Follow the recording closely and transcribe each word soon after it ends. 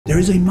There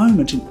is a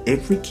moment in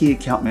every key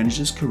account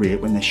manager's career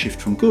when they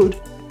shift from good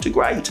to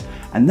great.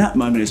 And that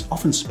moment is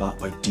often sparked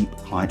by deep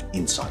client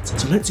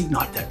insights. So let's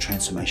ignite that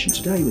transformation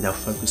today with our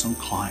focus on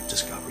client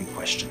discovery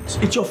questions.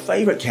 It's your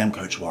favorite CAM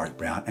coach, Warwick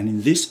Brown. And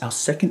in this, our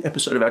second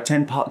episode of our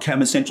 10-part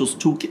CAM Essentials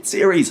Toolkit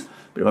series,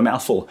 bit of a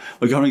mouthful,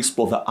 we're going to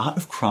explore the art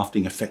of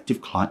crafting effective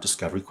client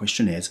discovery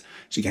questionnaires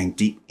to gain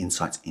deep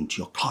insights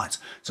into your clients.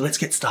 So let's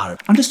get started.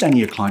 Understanding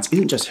your clients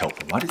isn't just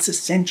helpful, right? It's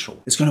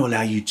essential. It's going to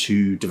allow you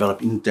to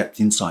develop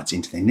in-depth insights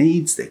into their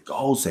needs, their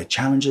goals, their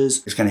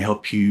challenges. It's going to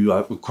help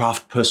you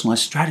craft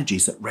personalized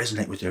strategies that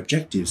resonate with their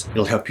objectives.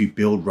 It'll help you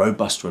build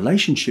robust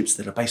relationships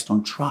that are based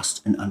on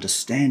trust and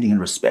understanding and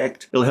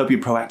respect. It'll help you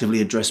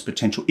proactively address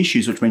potential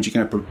issues, which means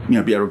you're going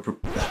to be able to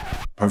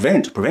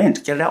prevent,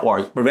 get it out,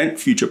 Warwick, prevent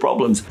future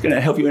problems. It's going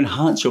to help you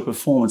enhance your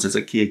performance as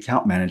a key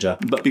account manager.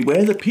 But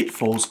beware the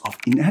pitfalls of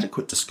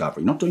inadequate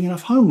discovery. Not doing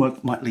enough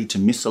homework might lead to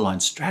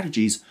misaligned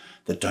strategies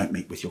that don't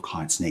meet with your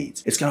client's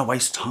needs. It's going to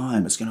waste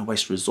time. It's going to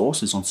waste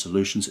resources on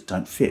solutions that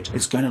don't fit.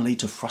 It's going to lead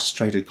to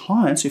frustrated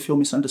clients who feel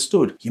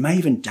misunderstood. You may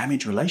even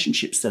damage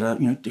relationships that are,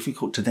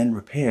 difficult to then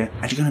repair,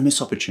 and you're going to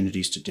miss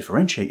opportunities to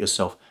differentiate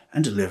yourself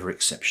and deliver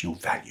exceptional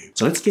value.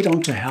 So let's get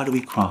on to how do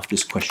we craft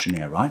this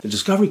questionnaire, right? The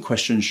discovery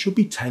questions should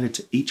be tailored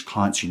to each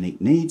client's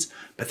unique needs,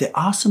 but there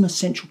are some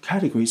essential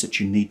categories that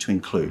you need to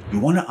include. You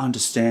want to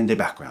understand their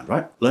background,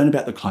 right? Learn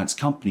about the client's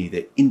company,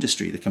 their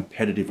industry, the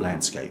competitive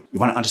landscape. You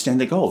want to understand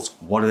their goals.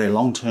 What are their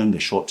long-term,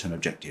 their short-term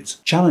objectives?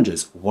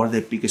 Challenges. What are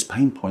their biggest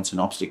pain points and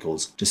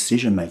obstacles?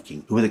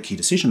 Decision-making. Who are the key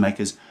decision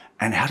makers?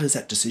 And how does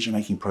that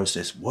decision-making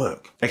process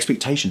work?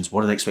 Expectations.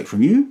 What do they expect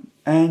from you?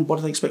 And what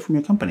do they expect from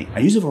your company? I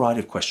use a variety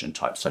of question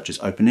types, such as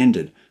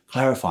open-ended,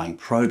 clarifying,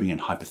 probing,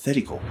 and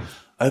hypothetical.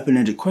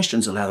 Open-ended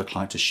questions allow the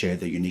client to share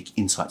their unique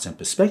insights and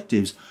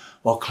perspectives,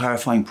 while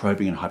clarifying,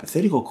 probing, and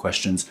hypothetical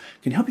questions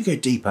can help you go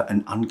deeper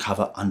and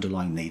uncover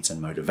underlying needs and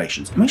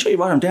motivations. Make sure you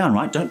write them down,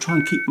 right? Don't try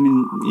and keep them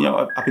in,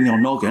 up in your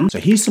noggin. So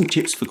here's some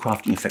tips for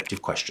crafting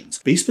effective questions.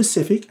 Be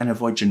specific and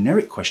avoid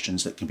generic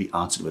questions that can be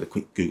answered with a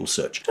quick Google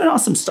search. Don't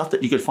ask some stuff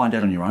that you could find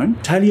out on your own.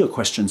 Tailor your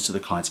questions to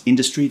the client's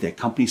industry, their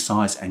company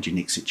size, and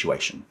unique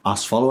situation.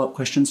 Ask follow-up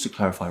questions to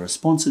clarify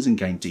responses and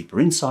gain deeper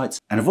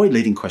insights, and avoid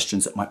leading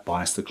questions that might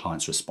bias the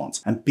client's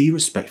response. And be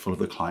respectful of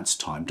the client's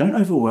time. Don't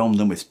overwhelm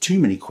them with too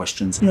many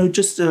questions.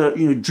 Just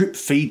drip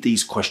feed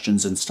these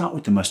questions and start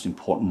with the most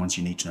important ones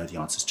you need to know the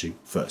answers to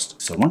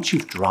first. So once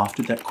you've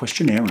drafted that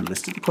questionnaire and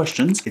listed the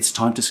questions, it's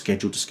time to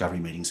schedule discovery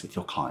meetings with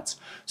your clients.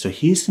 So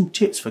here's some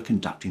tips for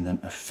conducting them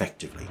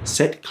effectively.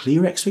 Set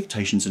clear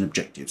expectations and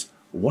objectives.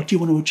 What do you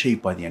want to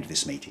achieve by the end of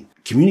this meeting?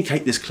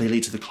 Communicate this clearly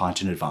to the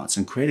client in advance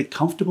and create a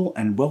comfortable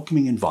and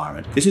welcoming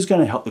environment. This is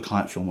going to help the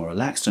client feel more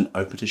relaxed and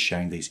open to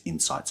sharing these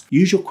insights.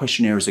 Use your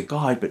questionnaire as a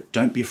guide, but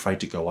don't be afraid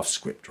to go off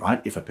script,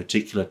 right? If a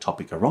particular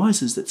topic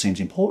arises that seems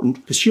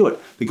important, pursue it.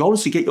 The goal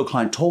is to get your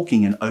client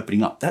talking and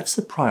opening up. That's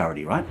the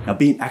priority, right? Now,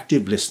 be an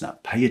active listener.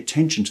 Pay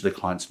attention to the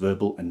client's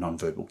verbal and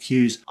non-verbal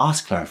cues.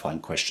 Ask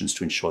clarifying questions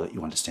to ensure that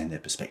you understand their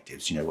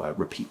perspectives.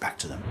 Repeat back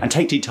to them. And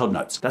take detailed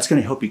notes. That's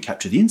going to help you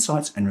capture the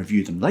insights and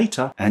review them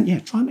later. And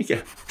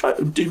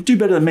do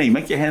better than me.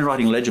 Make your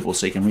handwriting legible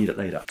so you can read it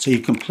later. So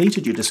you've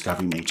completed your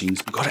discovery meetings.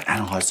 You've got to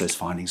analyze those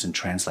findings and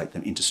translate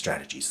them into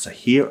strategies. So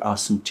here are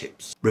some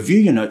tips. Review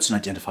your notes and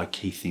identify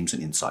key themes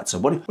and insights. So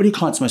what are your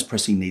clients' most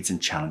pressing needs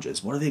and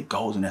challenges? What are their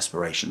goals and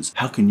aspirations?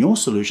 How can your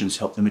solutions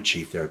help them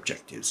achieve their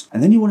objectives?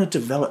 And then you want to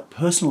develop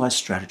personalized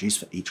strategies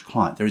for each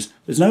client. There's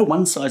no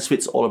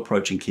one-size-fits-all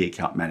approach in key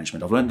account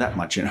management. I've learned that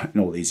much in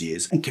all these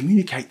years. And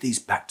communicate these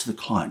back to the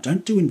client.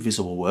 Don't do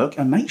invisible work,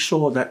 and make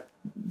sure that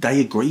they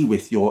agree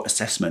with your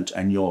assessment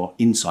and your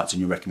insights and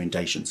your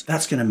recommendations.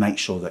 That's going to make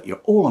sure that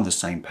you're all on the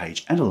same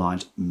page and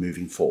aligned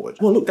moving forward.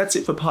 Well, look, that's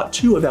it for part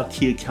 2 of our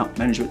Key Account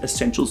Management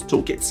Essentials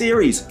Toolkit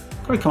series.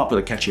 Got to come up with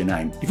a catchier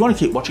name. If you want to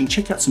keep watching,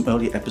 check out some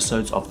earlier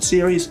episodes of the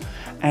series,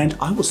 and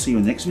I will see you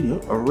in the next video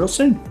real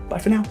soon. Bye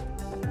for now.